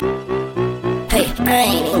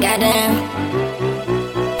ain't even goddamn.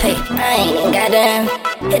 Hey, I ain't even goddamn.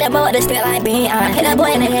 Hit that boy that still like being on. Hit that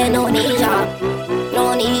boy in the head, no knees, y'all.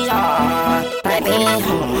 No knees, y'all. Like being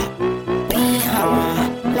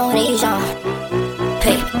no knees, y'all.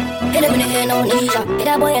 Hey, hit him in the head, no knees, y'all. Hit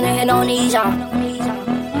that boy in the head, no knees, y'all.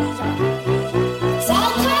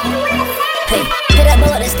 Hey, hit that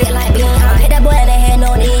boy that still like being on. Hit that boy in the head,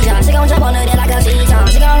 no knees, y'all. She gon' jump on her dick like a seesaw.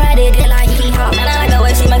 She gon' ride it like hee-haw. Man, I like the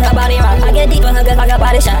way she make her body rock. I get deep in her gut like a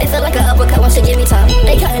body shot. It feel like an uppercut when she give me top.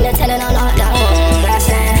 They cutting the tendon on all down. That's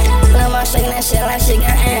it. Lil' ma shaking that shit like she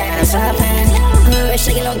got ass. I pen. Her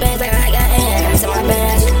shaking them bands like I got ass in my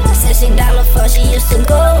bands. Since she died before, she used to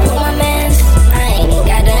go with my mans. I ain't even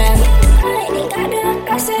goddamn. I ain't even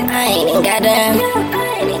goddamn. I said I ain't even goddamn.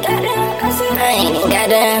 I ain't even goddamn. I said I ain't even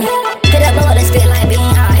goddamn. Hit that boy that spit like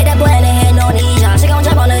being hot. Hit that boy in the head, no knees, y'all. She gon'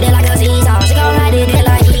 jump on her dick like a seesaw. She gon' ride it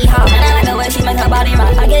like hee-haw. And I like the way she make her body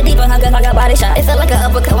rock. I get deep in her gut like a body shot. It feel like an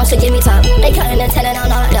uppercut when she give me top. They cutting the tendon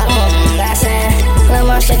on all down. That's it. Lil'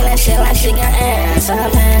 ma shaking that shit like she got ass in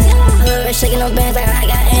her pants. Her shaking them bands like I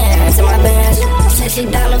got ass in my bands. Since she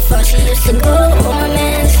died before, she used to go with my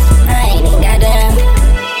mans. I ain't even goddamn.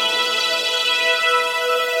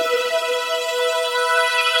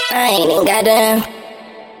 I ain't even goddamn.